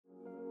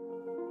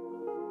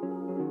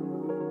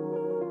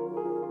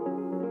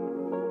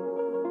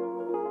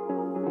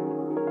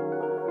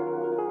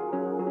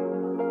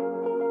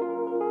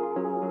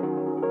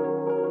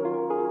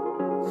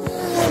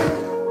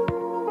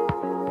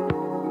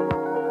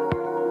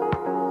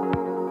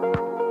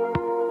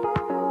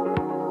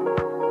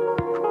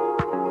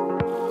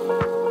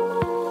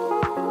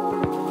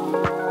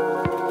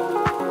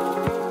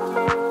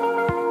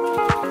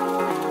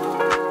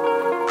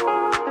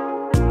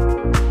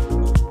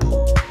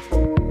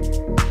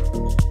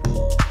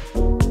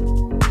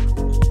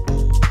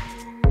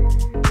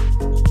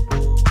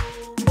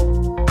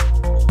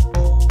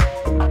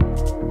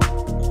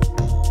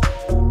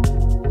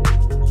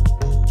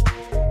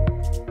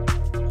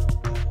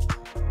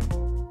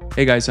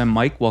Hey guys, I'm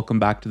Mike. Welcome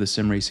back to the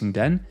SimRacing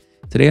Den.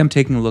 Today I'm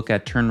taking a look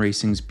at Turn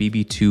Racing's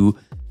BB2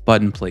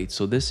 button plate.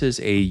 So this is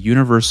a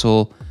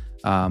universal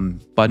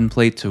button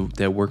plate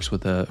that works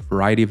with a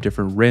variety of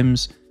different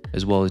rims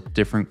as well as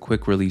different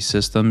quick release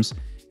systems.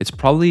 It's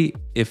probably,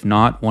 if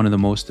not, one of the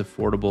most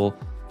affordable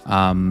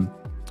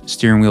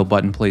steering wheel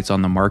button plates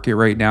on the market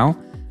right now.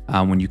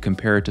 When you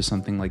compare it to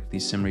something like the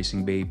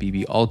SimRacing Bay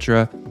BB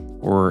Ultra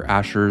or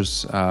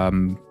Asher's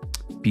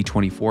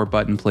B24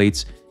 button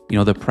plates, you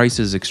know, the price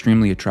is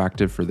extremely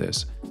attractive for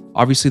this.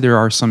 Obviously, there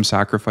are some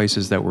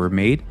sacrifices that were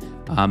made,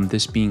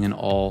 this being an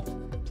all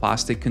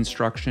plastic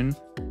construction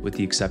with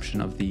the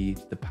exception of the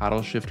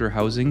paddle shifter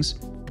housings,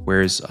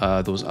 whereas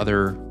those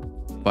other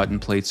button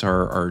plates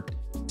are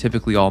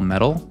typically all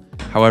metal.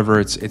 However,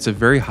 it's a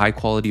very high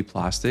quality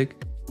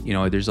plastic. You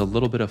know, there's a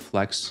little bit of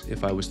flex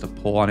if I was to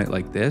pull on it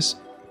like this,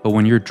 but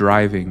when you're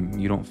driving,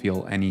 you don't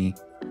feel any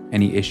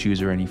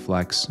issues or any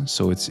flex.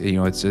 So it's, you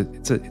know, it's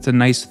a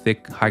nice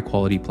thick high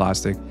quality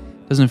plastic.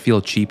 Doesn't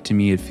feel cheap to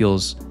me. It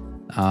feels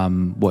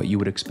what you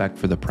would expect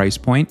for the price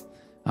point.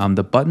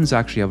 The buttons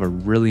actually have a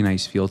really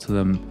nice feel to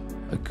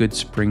them, a good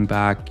spring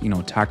back, you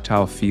know,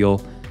 tactile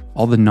feel.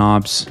 All the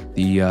knobs,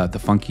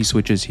 the funky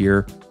switches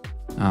here,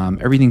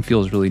 everything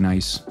feels really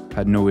nice.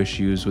 Had no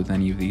issues with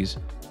any of these.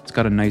 It's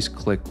got a nice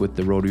click with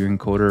the rotary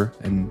encoder,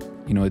 and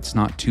you know, it's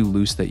not too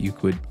loose that you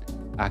could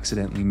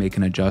accidentally make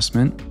an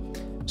adjustment.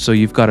 So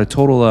you've got a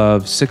total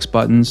of 6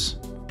 buttons,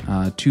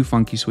 2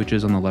 funky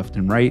switches on the left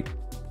and right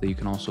that you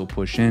can also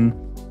push in,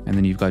 and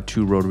then you've got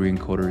 2 rotary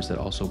encoders that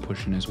also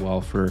push in as well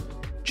for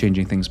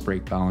changing things,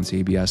 brake balance,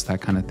 ABS,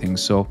 that kind of thing.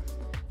 So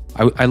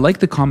I like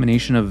the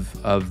combination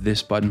of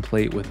this button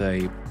plate with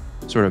a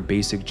sort of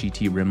basic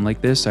GT rim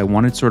like this. I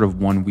wanted sort of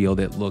one wheel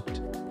that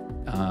looked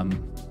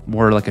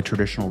more like a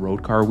traditional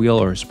road car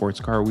wheel or a sports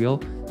car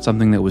wheel,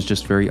 something that was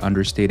just very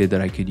understated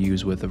that I could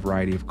use with a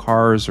variety of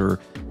cars or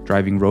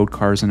driving road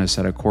cars in a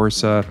set of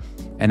Corsa,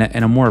 and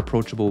a more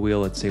approachable wheel.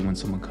 Let's say when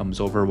someone comes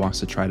over,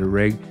 wants to try to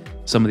rig.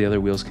 Some of the other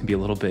wheels can be a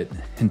little bit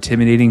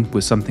intimidating.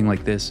 With something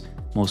like this,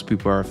 most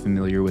people are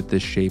familiar with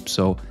this shape,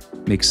 so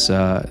makes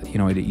you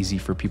know, it easy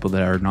for people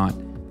that are not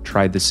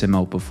tried the sim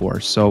out before.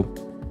 So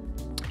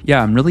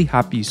yeah, I'm really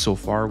happy so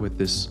far with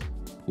this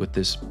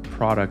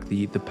product.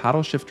 The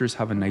paddle shifters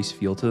have a nice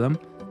feel to them.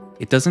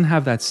 It doesn't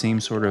have that same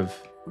sort of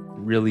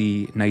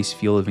really nice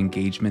feel of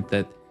engagement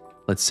that,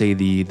 let's say,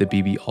 the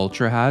BB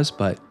Ultra has,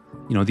 but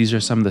you know, these are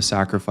some of the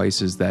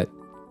sacrifices that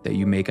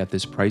you make at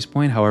this price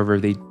point. However,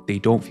 they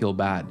don't feel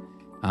bad.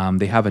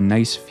 They have a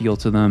nice feel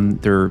to them.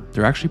 They're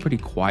actually pretty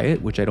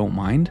quiet, which I don't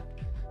mind.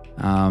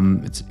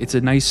 It's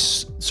a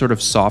nice sort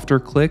of softer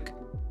click.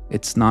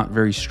 It's not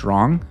very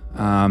strong,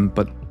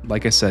 but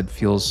like I said,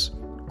 feels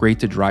great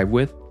to drive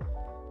with.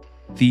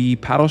 The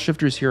paddle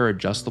shifters here are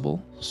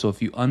adjustable. So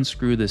if you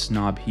unscrew this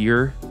knob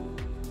here,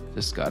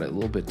 just got it a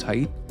little bit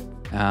tight,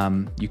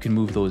 you can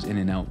move those in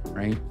and out,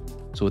 right?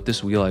 So with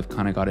this wheel, I've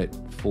kind of got it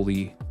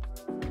fully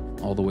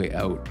all the way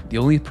out. The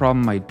only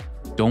problem I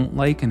don't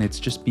like, and it's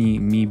just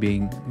me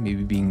being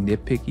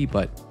nitpicky,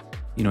 but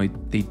you know,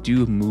 they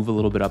do move a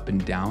little bit up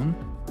and down.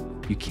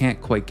 You can't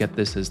quite get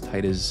this as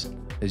tight as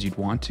you'd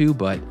want to,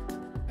 but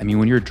I mean,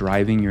 when you're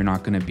driving, you're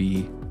not going to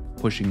be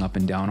pushing up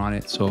and down on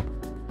it, so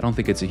I don't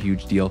think it's a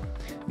huge deal.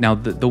 Now,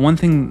 the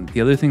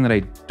other thing that I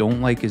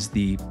don't like is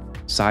the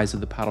size of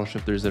the paddle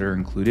shifters that are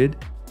included.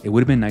 It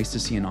would have been nice to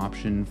see an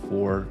option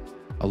for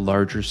a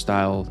larger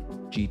style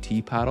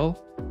GT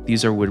paddle.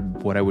 These are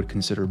what I would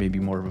consider maybe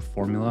more of a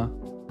Formula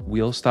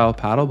wheel style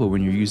paddle, but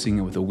when you're using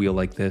it with a wheel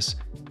like this,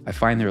 I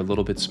find they're a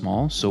little bit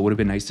small. So it would have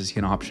been nice to see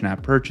an option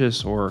at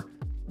purchase, or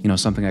you know,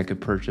 something I could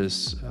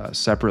purchase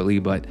separately,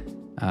 but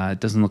it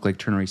doesn't look like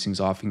Turn Racing's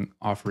offering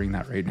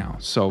that right now.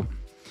 So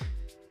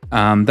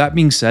that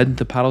being said,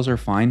 the paddles are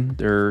fine.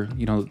 They're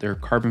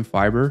carbon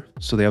fiber,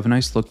 so they have a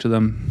nice look to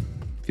them,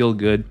 feel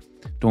good,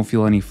 don't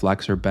feel any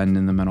flex or bend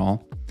in them at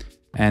all.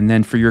 And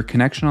then for your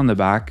connection on the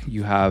back,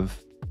 you have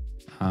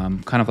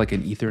kind of like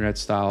an Ethernet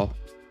style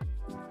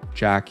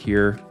jack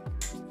here,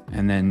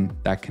 and then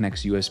that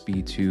connects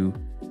USB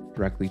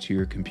directly to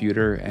your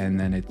computer, and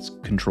then it's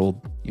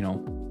controlled, you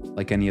know,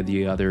 like any of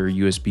the other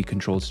USB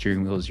controlled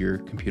steering wheels. Your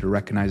computer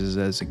recognizes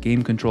as a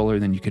game controller,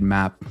 then you can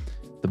map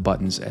the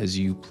buttons as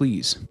you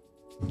please.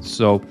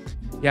 So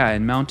yeah,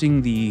 and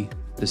mounting the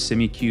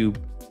SimiCube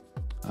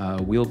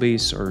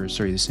wheelbase, or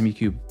sorry, the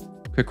SimiCube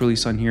quick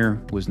release on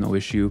here was no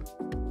issue.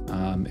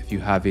 If you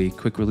have a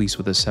quick release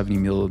with a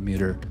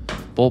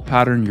 70mm bolt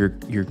pattern,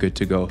 you're good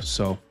to go.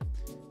 So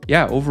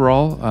yeah,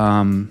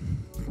 overall,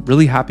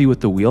 really happy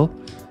with the wheel.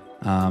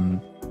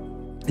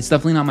 It's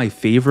definitely not my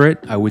favorite.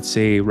 I would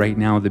say right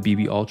now the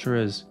BB Ultra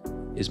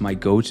is my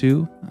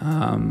go-to.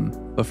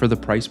 But for the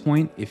price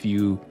point, if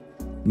you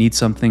need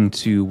something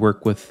to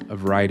work with a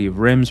variety of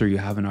rims, or you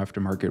have an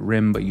aftermarket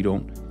rim, but you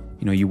don't,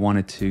 you know, you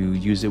wanted to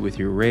use it with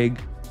your rig,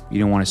 you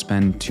don't want to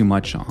spend too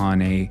much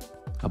on a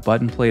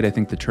button plate, I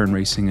think the Turn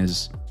Racing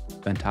is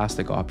a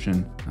fantastic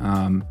option.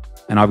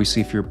 And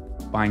obviously if you're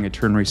buying a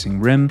Turn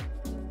Racing rim,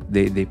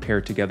 they pair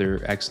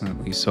together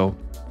excellently. So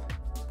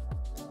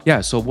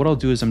Yeah, so what I'll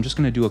do is I'm just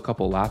going to do a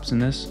couple laps in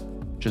this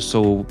just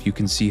so you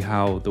can see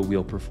how the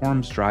wheel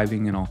performs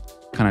driving, and I'll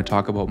kind of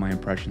talk about my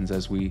impressions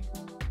as we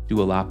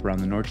do a lap around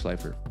the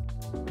Nordschleifer.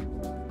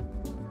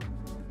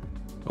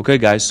 Okay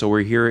guys, so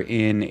we're here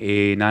in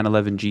a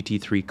 911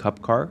 GT3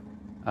 Cup car.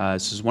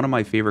 This is one of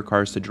my favorite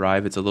cars to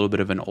drive. It's a little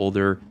bit of an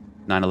older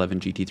 911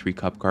 GT3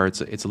 Cup car.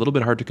 It's a little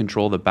bit hard to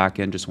control. The back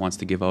end just wants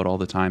to give out all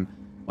the time,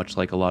 much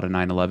like a lot of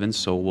 911s.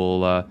 So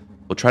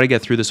we'll try to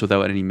get through this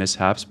without any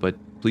mishaps, but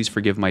please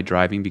forgive my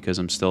driving because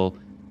I'm still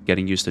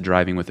getting used to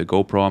driving with a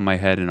GoPro on my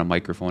head and a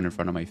microphone in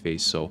front of my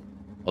face. So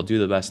I'll do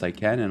the best I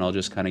can, and I'll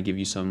just kind of give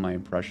you some of my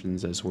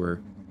impressions as we're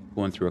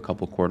going through a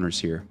couple corners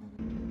here.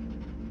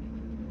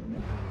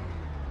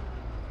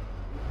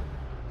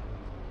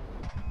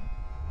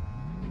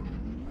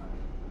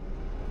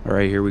 All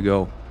right, here we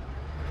go.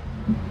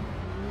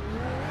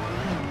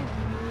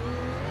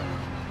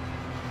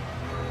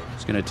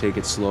 Just gonna take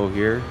it slow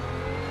here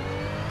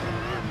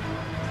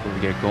before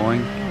we get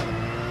going.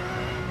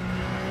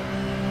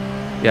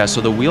 Yeah,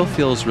 so the wheel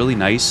feels really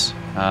nice.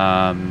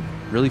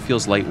 Really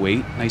feels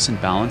lightweight, nice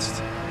and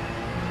balanced,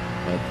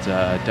 but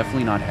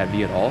definitely not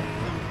heavy at all.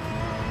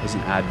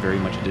 Doesn't add very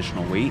much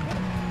additional weight,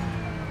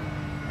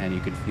 and you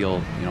can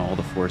feel, you know, all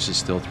the force is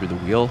still through the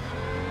wheel.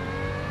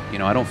 You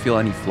know, I don't feel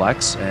any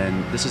flex,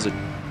 and this is a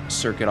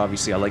circuit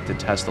obviously I like to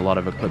test a lot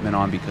of equipment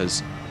on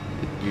because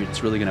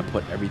it's really going to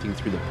put everything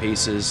through the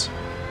paces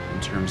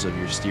in terms of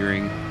your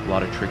steering. A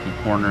lot of tricky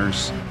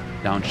corners,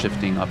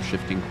 downshifting,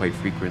 upshifting quite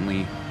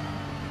frequently,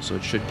 so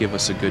it should give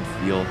us a good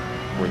feel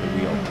for the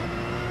wheel.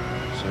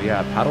 So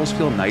yeah, paddles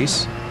feel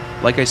nice.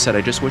 Like I said,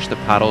 I just wish the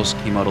paddles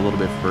came out a little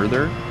bit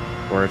further,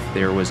 or if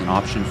there was an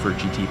option for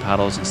GT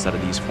paddles instead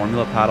of these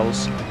formula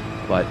paddles,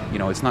 but you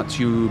know, it's not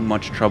too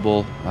much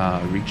trouble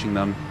reaching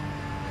them.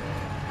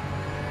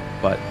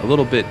 But a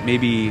little bit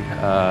maybe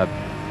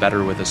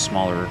better with a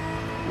smaller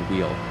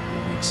wheel,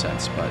 if it makes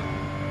sense, but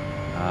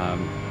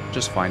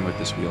just fine with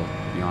this wheel,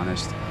 to be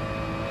honest.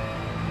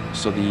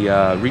 So the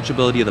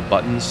reachability of the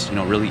buttons, you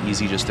know, really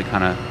easy just to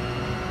kind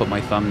of put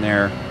my thumb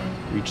there,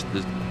 reach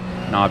the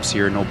knobs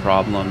here, no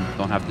problem.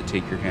 Don't have to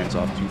take your hands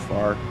off too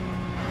far.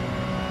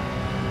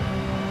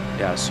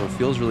 Yeah, so it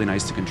feels really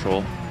nice to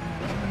control.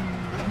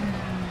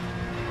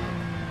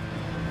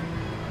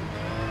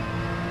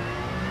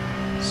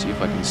 See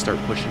if I can start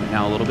pushing it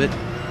now a little bit.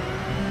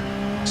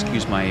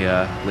 Excuse my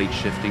late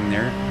shifting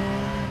there.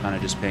 Kind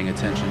of just paying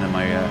attention to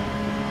my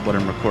what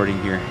I'm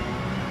recording here.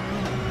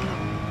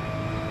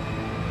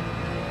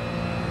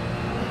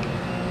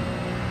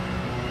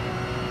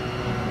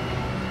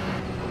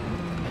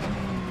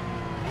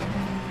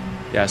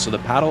 Yeah, so the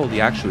paddle, the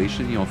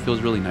actuation, you know,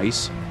 feels really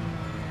nice.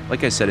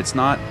 Like I said, it's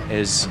not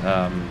as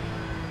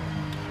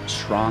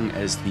strong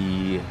as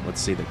the,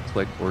 let's say, the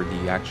click or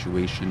the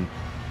actuation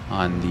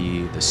on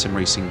the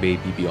SimRacing Bay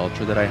BB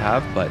Ultra that I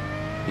have, but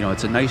you know,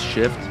 it's a nice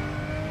shift.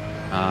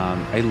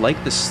 I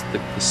like the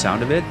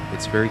sound of it.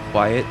 It's very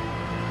quiet,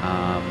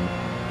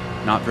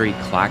 not very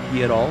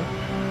clacky at all,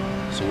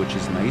 so which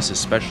is nice,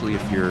 especially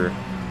if you're,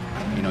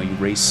 you know, you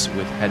race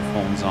with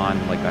headphones on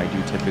like I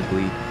do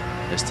typically,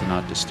 as to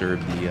not disturb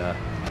the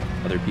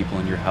other people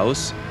in your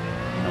house.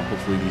 You know,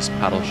 hopefully these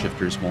paddle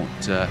shifters won't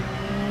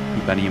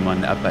keep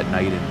anyone up at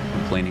night and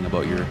complaining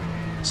about your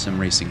sim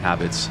racing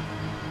habits.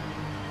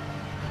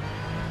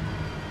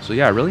 So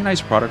yeah, really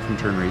nice product from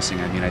Turn Racing.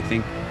 I mean, I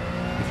think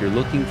if you're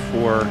looking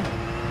for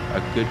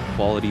a good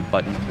quality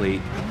button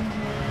plate,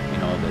 you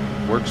know,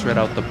 that works right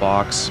out the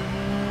box,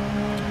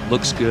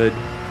 looks good,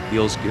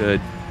 feels good,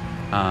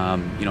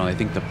 you know, I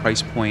think the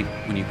price point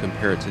when you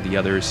compare it to the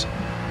others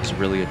is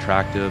really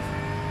attractive.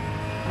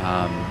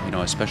 You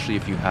know, especially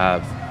if you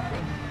have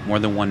more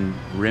than one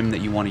rim that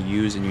you want to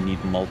use and you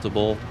need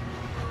multiple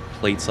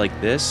plates like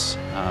this,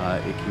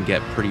 it can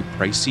get pretty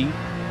pricey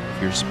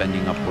if you're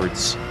spending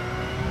upwards,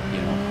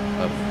 you know,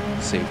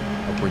 of say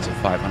upwards of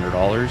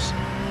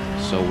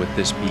 $500. So with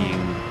this being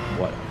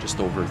what, just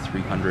over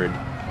 300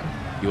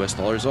 US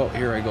dollars. Oh,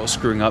 here I go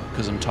screwing up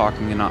because I'm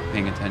talking and not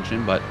paying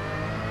attention. But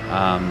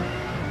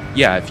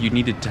yeah, if you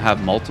needed to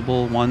have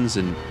multiple ones,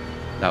 and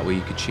that way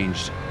you could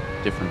change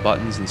different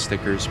buttons and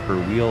stickers per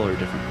wheel or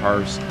different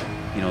cars,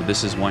 you know,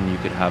 this is one you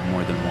could have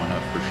more than one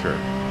of for sure.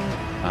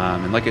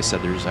 And like I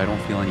said, I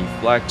don't feel any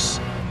flex.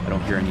 I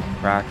don't hear any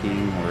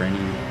cracking or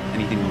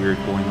anything weird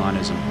going on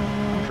as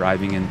I'm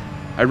driving, and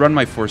I run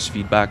my force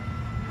feedback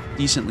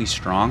decently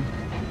strong.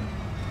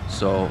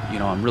 So, you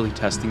know, I'm really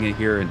testing it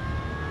here, and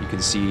you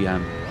can see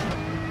I'm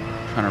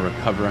trying to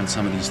recover on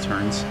some of these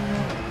turns.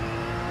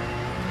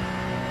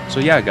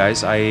 So yeah,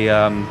 guys, I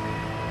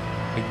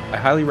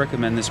highly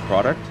recommend this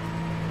product.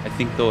 I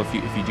think though, if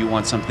you do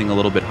want something a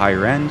little bit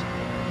higher end,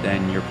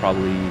 then you're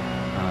probably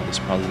this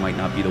probably might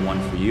not be the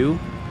one for you.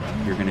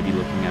 You're going to be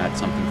looking at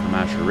something from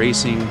Asher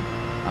Racing.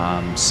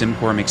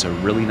 SimCore makes a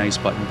really nice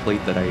button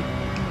plate that I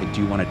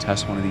do want to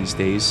test one of these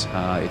days.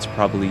 It's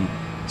probably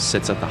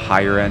sits at the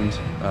higher end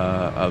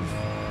of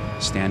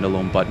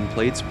standalone button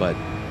plates, but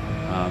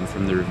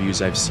from the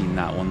reviews I've seen,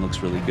 that one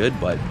looks really good.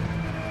 But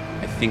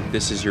I think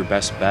this is your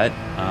best bet.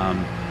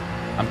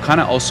 I'm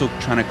kind of also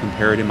trying to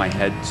compare it in my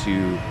head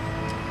to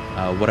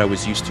what I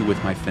was used to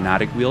with my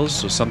Fanatic wheels.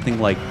 So something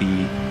like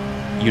the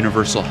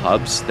universal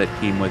hubs that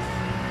came with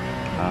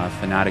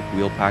Fanatic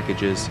wheel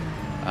packages.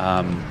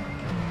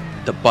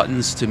 The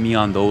buttons to me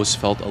on those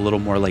felt a little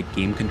more like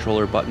game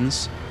controller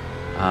buttons,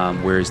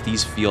 whereas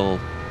these feel,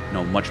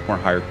 much more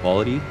higher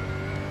quality.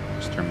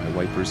 Just turn my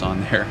wipers on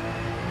there.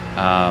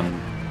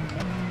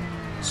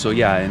 So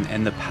yeah,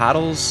 and the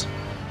paddles,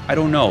 I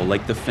don't know,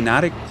 like the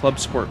Fanatic Club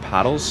Sport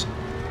paddles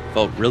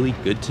felt really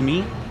good to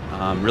me,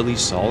 really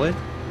solid.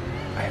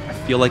 I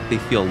feel like they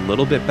feel a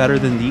little bit better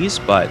than these,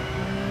 but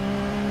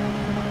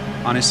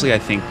honestly, I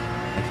think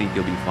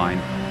you'll be fine.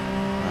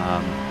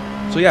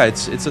 So yeah,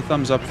 it's a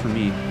thumbs up for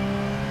me.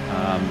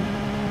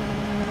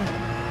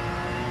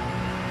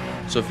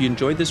 So if you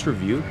enjoyed this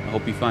review, I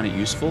hope you found it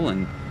useful,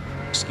 and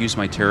excuse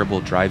my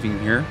terrible driving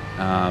here.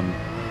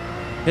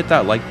 Hit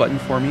that like button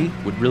for me,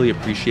 would really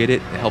appreciate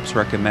it. It helps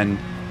recommend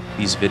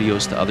these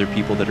videos to other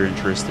people that are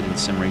interested in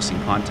sim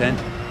racing content.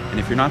 And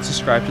if you're not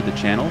subscribed to the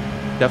channel,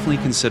 definitely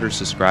consider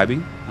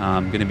subscribing.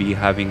 I'm going to be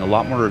having a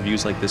lot more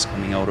reviews like this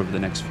coming out over the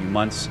next few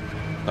months.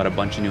 Got a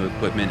bunch of new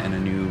equipment and a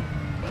new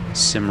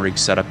sim rig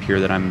setup here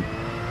that I'm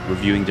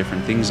reviewing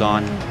different things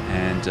on,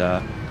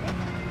 and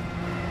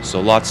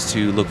so lots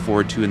to look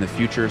forward to in the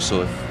future.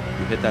 So if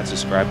you hit that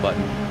subscribe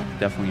button,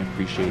 definitely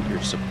appreciate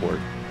your support.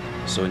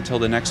 So until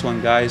the next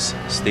one, guys,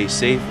 stay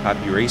safe,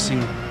 happy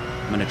racing.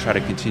 I'm going to try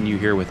to continue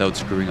here without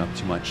screwing up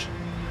too much.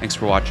 Thanks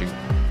for watching.